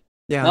brain.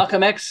 Yeah.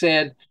 Malcolm X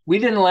said, we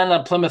didn't land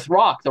on Plymouth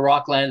Rock. The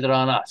rock landed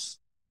on us.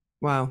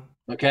 Wow.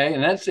 Okay.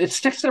 And it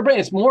sticks to the brain.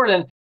 It's more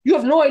than, you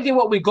have no idea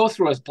what we go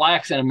through as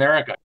blacks in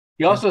America.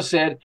 He also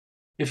said,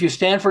 if you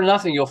stand for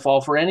nothing, you'll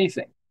fall for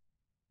anything.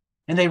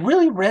 And they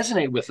really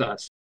resonate with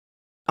us.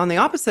 On the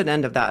opposite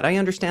end of that, I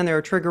understand there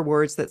are trigger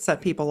words that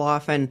set people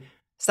off and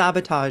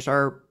sabotage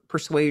our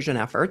persuasion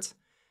efforts.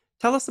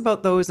 Tell us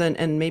about those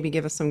and maybe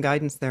give us some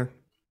guidance there.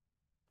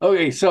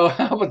 Okay, so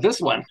how about this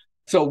one?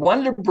 So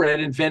Wonder Bread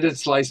invented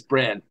sliced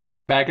bread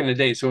back in the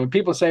day. So when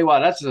people say, wow,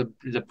 that's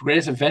the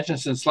greatest invention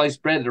since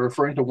sliced bread, they're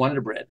referring to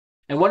Wonder Bread.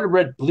 And Wonder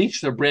Bread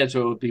bleached their bread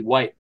so it would be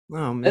white.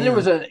 Oh, man. Then there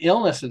was an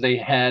illness that they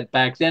had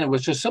back then. It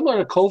was just similar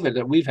to COVID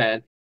that we've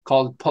had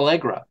called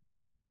pellagra.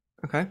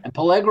 Okay. And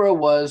pellagra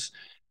was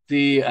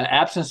the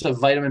absence of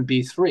vitamin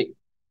B3.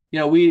 You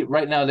know,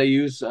 right now they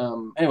use,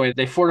 anyway,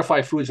 they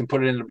fortify foods and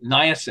put it in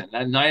niacin.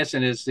 And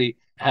niacin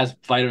has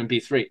vitamin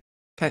B3.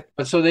 Okay.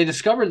 But so they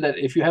discovered that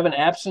if you have an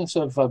absence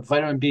of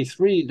vitamin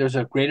B3, there's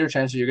a greater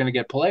chance that you're going to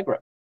get pellagra.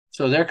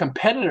 So their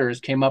competitors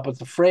came up with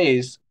the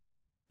phrase,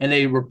 and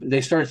they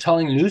started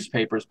telling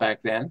newspapers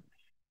back then,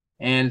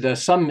 and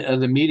some of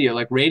the media,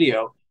 like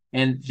radio,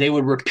 and they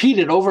would repeat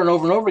it over and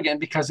over and over again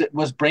because it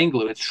was brain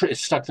glue. It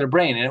stuck to the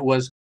brain. And it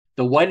was,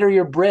 the whiter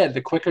your bread,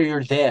 the quicker you're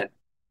dead.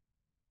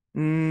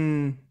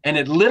 And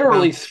it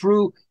literally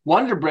threw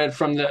Wonder Bread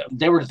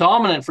they were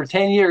dominant for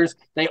 10 years.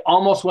 They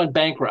almost went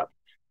bankrupt.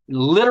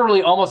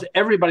 Literally almost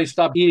everybody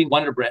stopped eating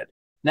Wonder Bread.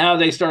 Now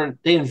they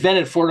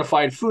invented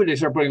fortified food. They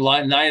started putting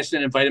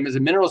niacin and vitamins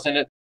and minerals in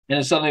it. And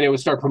then suddenly they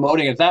would start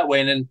promoting it that way.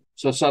 And then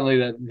so suddenly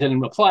that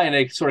didn't apply and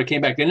they sort of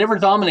came back. They never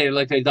dominated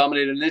like they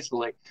dominated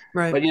initially.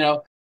 Right.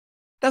 But,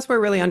 that's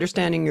where really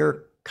understanding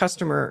your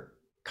customer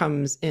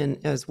comes in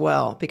as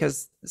well,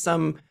 because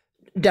some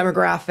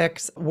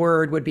demographics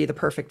word would be the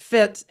perfect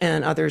fit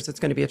and others it's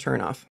going to be a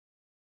turnoff.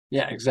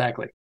 Yeah,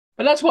 exactly.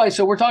 But that's why,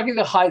 so we're talking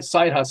to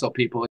side hustle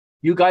people.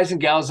 You guys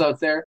and gals out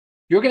there,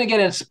 you're going to get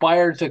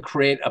inspired to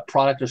create a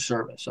product or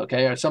service,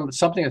 okay? Or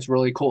something that's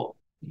really cool.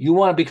 You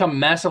want to become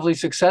massively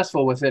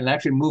successful with it and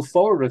actually move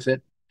forward with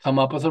it, come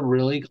up with a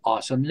really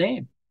awesome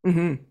name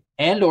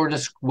and or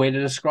just way to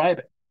describe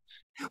it.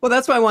 Well,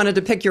 that's why I wanted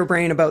to pick your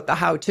brain about the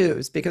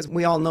how-tos, because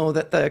we all know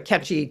that the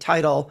catchy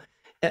title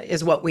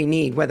is what we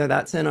need, whether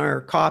that's in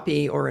our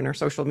copy or in our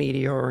social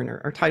media or in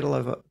our title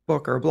of a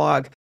book or a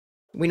blog.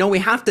 We know we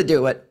have to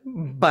do it,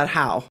 but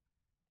how?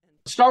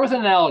 Start with an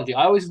analogy.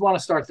 I always want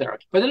to start there.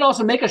 But then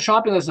also make a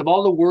shopping list of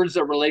all the words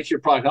that relate to your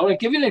product. I want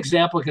to give you an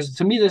example because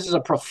to me, this is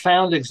a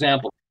profound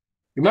example.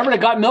 Remember the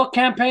Got Milk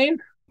campaign?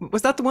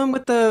 Was that the one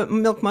with the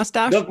milk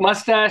mustache? Milk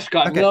mustache,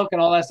 Got Milk and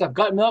all that stuff.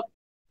 Got Milk.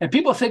 And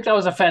people think that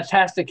was a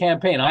fantastic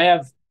campaign. I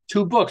have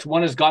 2 books.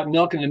 One is Got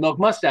Milk and the Milk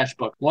Mustache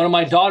book. One of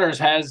my daughters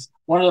has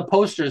one of the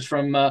posters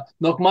from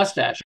Milk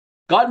Mustache.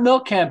 Got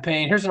Milk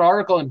campaign. Here's an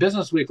article in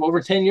Business Week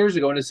over 10 years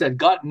ago, and it said,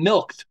 got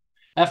milked.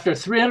 After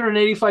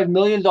 $385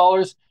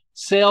 million,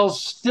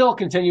 sales still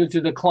continue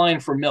to decline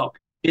for milk.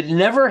 It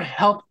never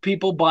helped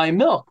people buy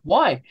milk.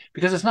 Why?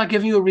 Because it's not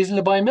giving you a reason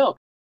to buy milk.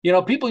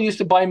 People used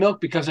to buy milk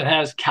because it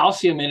has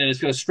calcium in it. It's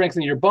going to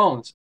strengthen your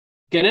bones.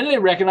 Get in, they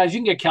recognize you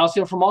can get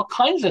calcium from all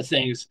kinds of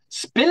things.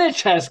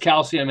 Spinach has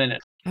calcium in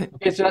it.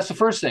 Okay, so that's the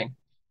first thing.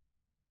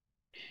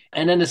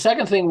 And then the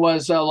second thing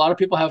was a lot of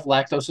people have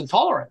lactose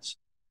intolerance,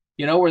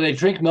 where they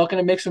drink milk and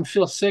it makes them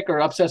feel sick or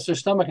upsets their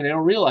stomach and they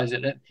don't realize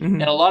it.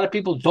 And a lot of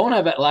people don't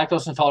have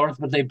lactose intolerance,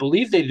 but they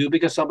believe they do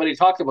because somebody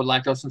talked about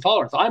lactose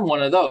intolerance. I'm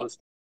one of those.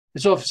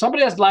 And so if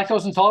somebody has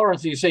lactose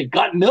intolerance and you say,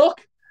 got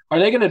milk, are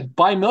they going to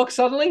buy milk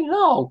suddenly?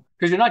 No,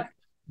 because you're not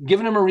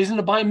giving them a reason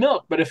to buy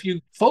milk. But if you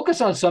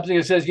focus on something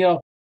that says,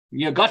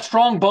 you got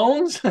strong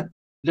bones,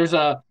 there's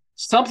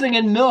something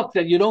in milk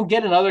that you don't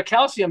get in other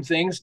calcium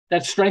things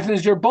that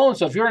strengthens your bones.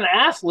 So if you're an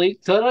athlete,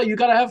 you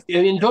got to have,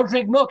 and don't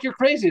drink milk, you're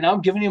crazy. Now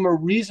I'm giving them a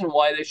reason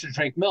why they should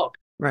drink milk.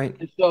 Right.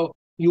 And so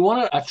you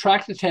want to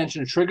attract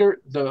attention,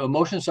 trigger the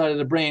emotion side of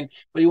the brain,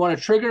 but you want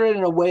to trigger it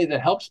in a way that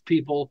helps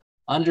people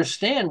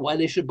understand why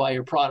they should buy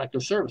your product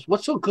or service.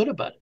 What's so good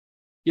about it?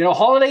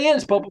 Holiday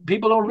Inns,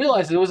 people don't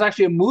realize there was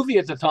actually a movie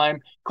at the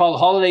time called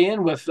Holiday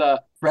Inn with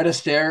Fred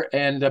Astaire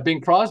and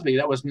Bing Crosby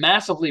that was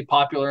massively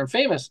popular and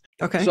famous.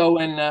 Okay. So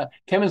when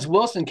Kemmons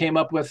Wilson came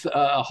up with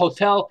a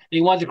hotel, and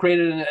he wanted to create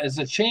it as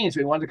a chain, so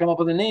he wanted to come up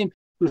with a name.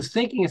 He was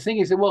thinking,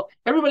 he said, well,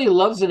 everybody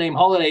loves the name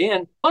Holiday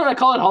Inn. Why don't I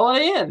call it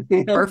Holiday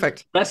Inn?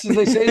 Perfect. Best as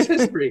they say is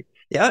history.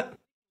 Yeah.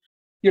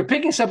 You're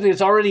picking something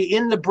that's already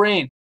in the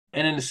brain.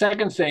 And then the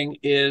second thing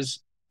is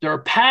there are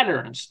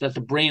patterns that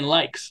the brain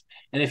likes.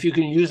 And if you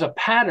can use a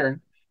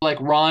pattern like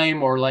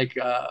rhyme or like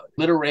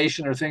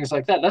alliteration or things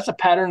like that, that's a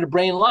pattern the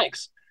brain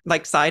likes.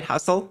 Like side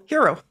hustle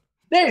hero.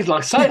 There you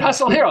go, side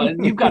hustle hero.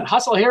 And you've got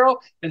hustle hero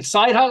and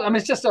side hustle. I mean,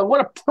 it's just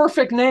what a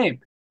perfect name.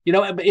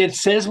 It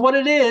says what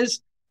it is,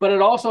 but it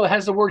also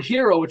has the word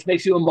hero, which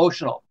makes you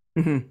emotional.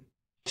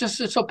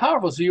 It's so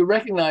powerful. So you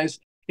recognize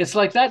it's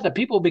like that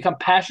people become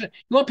passionate.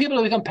 You want people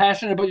to become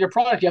passionate about your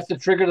product. You have to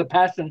trigger the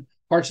passion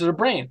parts of the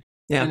brain.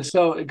 Yeah. And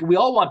so we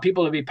all want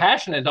people to be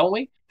passionate, don't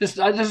we? There's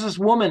this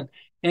woman,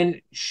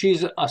 and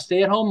she's a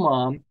stay-at-home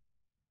mom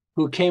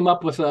who came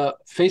up with a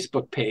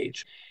Facebook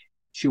page.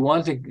 She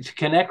wanted to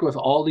connect with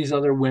all these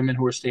other women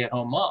who are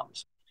stay-at-home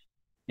moms.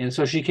 And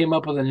so she came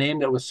up with a name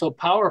that was so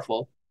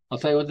powerful. I'll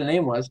tell you what the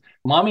name was.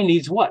 Mommy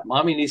needs what?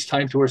 Mommy needs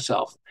time to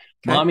herself.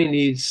 Okay. Mommy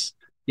needs,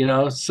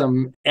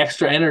 some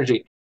extra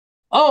energy.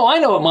 Oh, I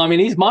know what mommy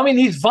needs. Mommy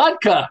needs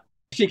vodka.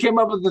 She came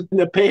up with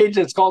the page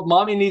that's called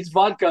Mommy Needs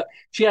Vodka.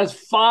 She has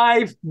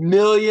 5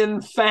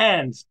 million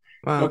fans,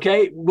 Wow.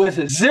 okay,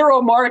 with zero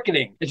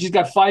marketing. And she's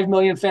got 5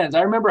 million fans.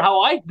 I remember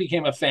how I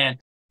became a fan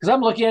because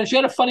I'm looking at it. She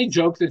had a funny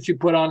joke that she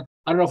put on.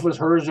 I don't know if it was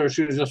hers or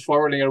she was just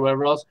forwarding it or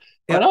whatever else.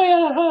 But, Yep. oh,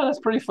 yeah, that's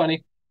pretty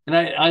funny. And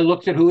I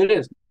looked at who it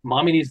is.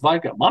 Mommy needs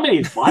vodka. Mommy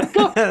needs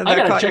vodka? That I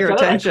got to caught check your that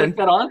out. I attention. clicked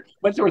that on,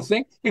 went to her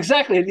thing.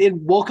 Exactly. It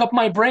woke up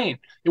my brain.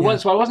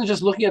 So I wasn't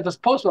just looking at this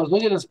post. I was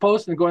looking at this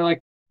post and going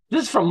like,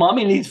 this is from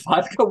Mommy Needs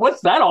Vodka.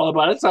 What's that all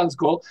about? It sounds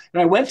cool.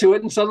 And I went to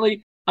it and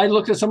suddenly I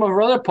looked at some of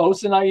her other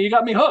posts and you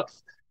got me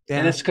hooked. Yeah.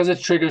 And it's because it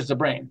triggers the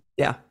brain.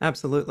 Yeah,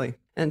 absolutely.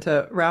 And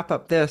to wrap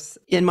up this,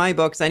 in my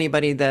books,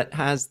 anybody that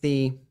has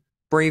the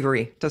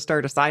bravery to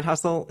start a side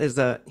hustle is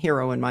a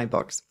hero in my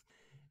books.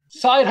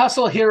 Side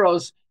hustle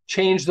heroes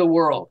change the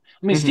world.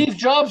 I mean, Mm-hmm. Steve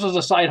Jobs was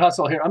a side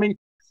hustle hero. I mean,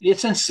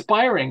 it's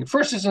inspiring.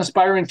 First, it's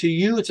inspiring to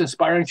you. It's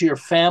inspiring to your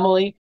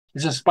family.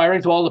 It's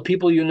inspiring to all the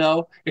people you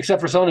know, except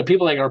for some of the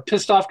people that are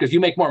pissed off because you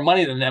make more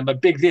money than them, but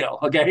big deal,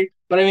 okay?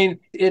 But I mean,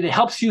 it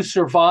helps you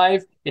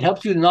survive. It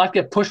helps you not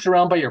get pushed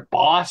around by your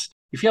boss.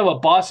 If you have a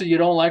boss that you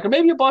don't like, or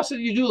maybe a boss that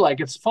you do like,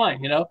 it's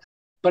fine,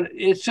 But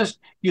it's just,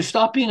 you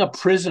stop being a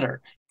prisoner.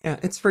 Yeah,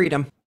 it's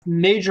freedom.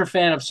 Major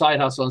fan of Side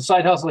Hustle. And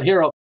Side Hustle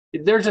Hero,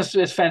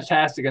 it's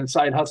fantastic. And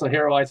Side Hustle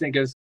Hero, I think,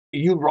 is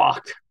you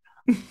rock.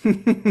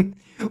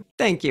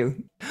 Thank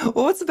you.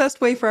 Well, what's the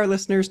best way for our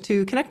listeners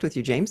to connect with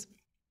you, James?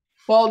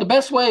 Well, the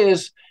best way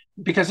is,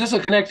 because this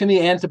will connect to me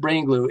and to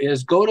Brain Glue,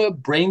 is go to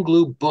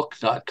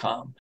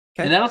braingluebook.com.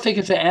 Okay. And that'll take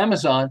you to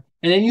Amazon.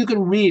 And then you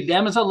can read.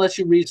 Amazon lets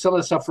you read some of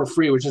the stuff for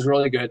free, which is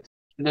really good.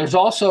 And there's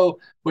also,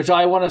 which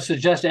I want to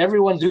suggest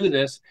everyone do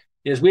this,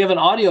 is we have an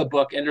audio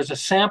book and there's a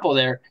sample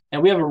there.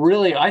 And we have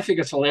I think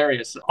it's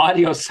hilarious,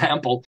 audio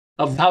sample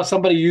of how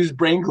somebody used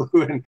Brain Glue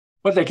and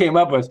what they came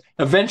up with.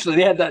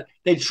 Eventually,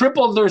 they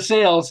tripled their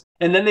sales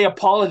and then they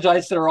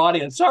apologized to their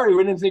audience. Sorry,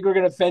 we didn't think we were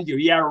going to offend you.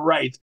 Yeah,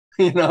 right.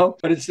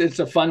 But it's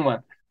a fun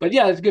one. But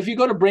yeah, if you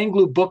go to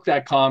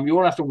braingluebook.com, you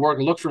won't have to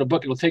look for the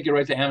book. It'll take you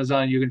right to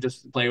Amazon. You can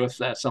just play with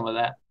some of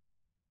that.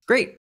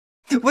 Great.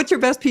 What's your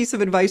best piece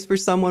of advice for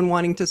someone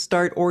wanting to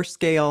start or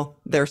scale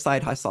their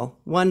side hustle?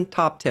 One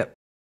top tip.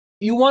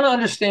 You want to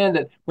understand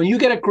that when you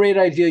get a great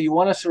idea, you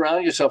want to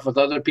surround yourself with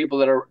other people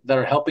that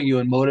are helping you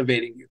and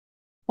motivating you.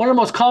 One of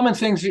the most common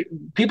things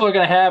people are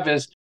going to have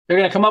is they're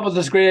going to come up with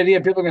this great idea.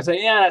 People are going to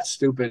say, yeah, that's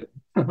stupid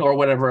or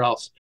whatever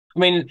else. I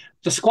mean,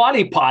 the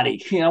squatty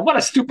potty, what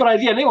a stupid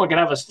idea. Anyone can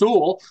have a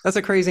stool. That's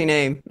a crazy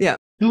name. Yeah.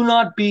 Do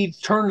not be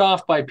turned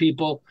off by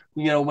people,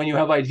 when you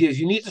have ideas.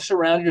 You need to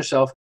surround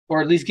yourself,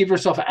 or at least give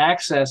yourself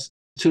access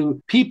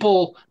to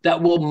people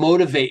that will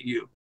motivate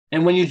you.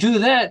 And when you do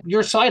that,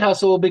 your side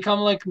hustle will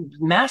become like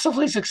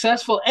massively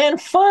successful and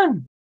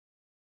fun.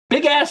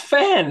 Big ass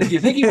fan.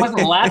 You think he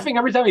wasn't laughing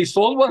every time he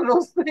sold one of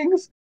those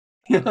things?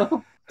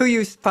 Who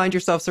you find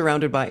yourself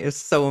surrounded by is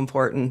so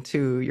important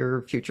to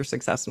your future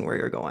success and where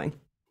you're going.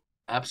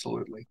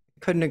 Absolutely.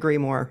 Couldn't agree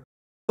more.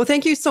 Well,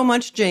 thank you so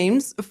much,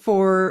 James,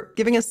 for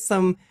giving us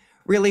some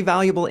really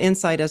valuable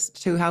insight as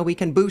to how we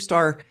can boost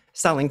our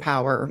selling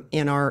power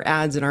in our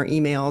ads and our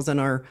emails and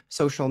our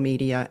social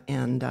media.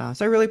 And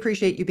so I really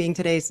appreciate you being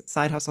today's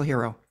Side Hustle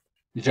Hero.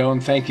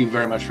 Joan, thank you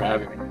very much for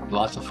having me.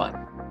 Lots of fun.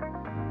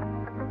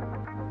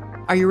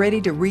 Are you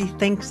ready to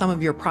rethink some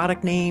of your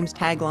product names,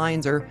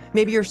 taglines, or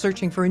maybe you're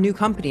searching for a new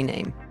company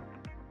name?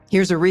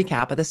 Here's a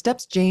recap of the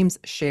steps James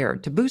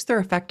shared to boost their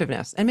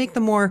effectiveness and make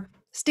them more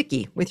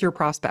sticky with your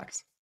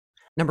prospects.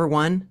 Number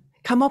 1,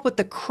 come up with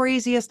the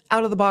craziest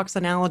out-of-the-box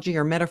analogy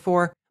or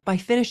metaphor by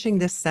finishing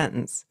this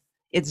sentence.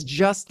 It's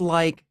just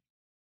like,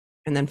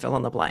 and then fill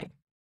in the blank.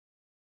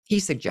 He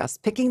suggests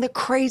picking the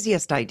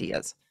craziest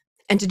ideas,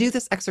 and to do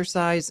this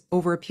exercise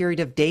over a period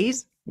of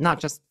days, not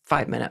just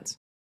 5 minutes.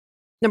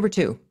 Number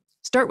 2,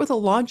 start with a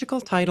logical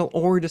title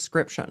or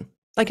description,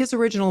 like his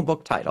original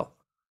book title,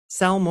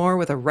 Sell More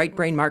with a Right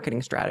Brain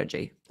Marketing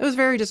Strategy. It was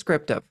very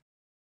descriptive.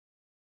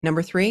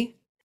 Number 3,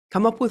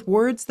 come up with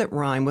words that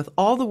rhyme with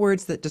all the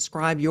words that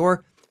describe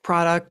your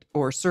product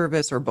or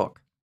service or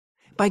book.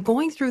 By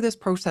going through this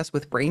process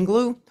with Brain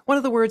Glue, one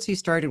of the words he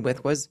started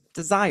with was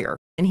desire,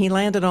 and he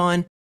landed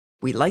on,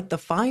 we light the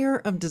fire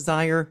of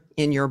desire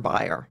in your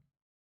buyer.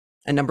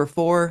 And number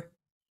 4,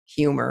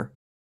 humor.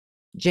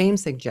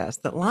 James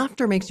suggests that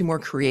laughter makes you more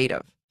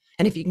creative.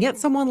 And if you can get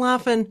someone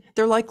laughing,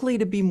 they're likely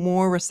to be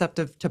more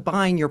receptive to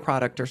buying your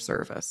product or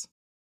service.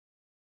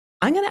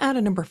 I'm going to add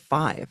a number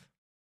 5,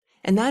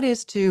 and that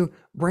is to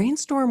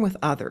brainstorm with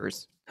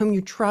others whom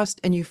you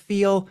trust and you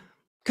feel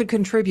could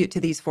contribute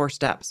to these 4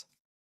 steps.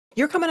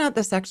 You're coming at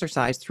this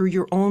exercise through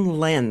your own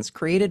lens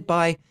created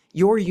by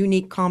your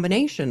unique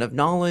combination of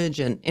knowledge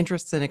and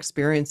interests and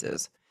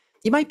experiences.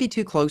 You might be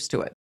too close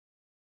to it.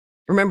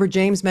 Remember,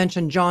 James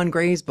mentioned John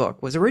Gray's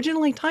book was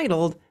originally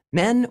titled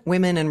Men,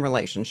 Women, and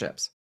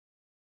Relationships,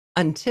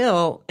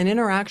 until an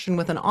interaction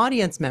with an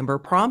audience member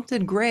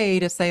prompted Gray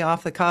to say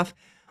off the cuff,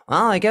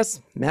 "Well, I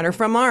guess men are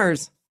from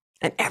Mars."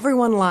 And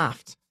everyone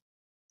laughed.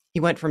 He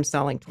went from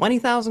selling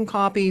 20,000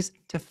 copies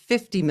to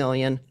 50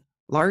 million,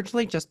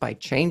 largely just by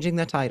changing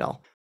the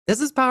title. This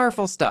is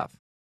powerful stuff.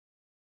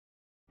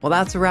 Well,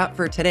 that's a wrap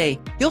for today.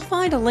 You'll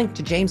find a link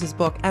to James's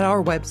book at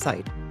our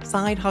website,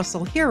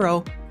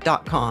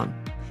 sidehustlehero.com.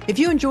 If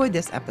you enjoyed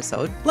this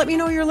episode, let me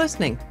know you're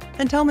listening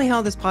and tell me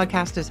how this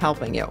podcast is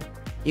helping you.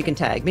 You can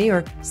tag me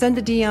or send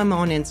a DM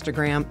on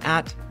Instagram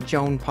at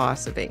Joan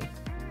Posivy.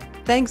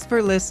 Thanks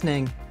for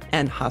listening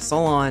and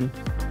hustle on.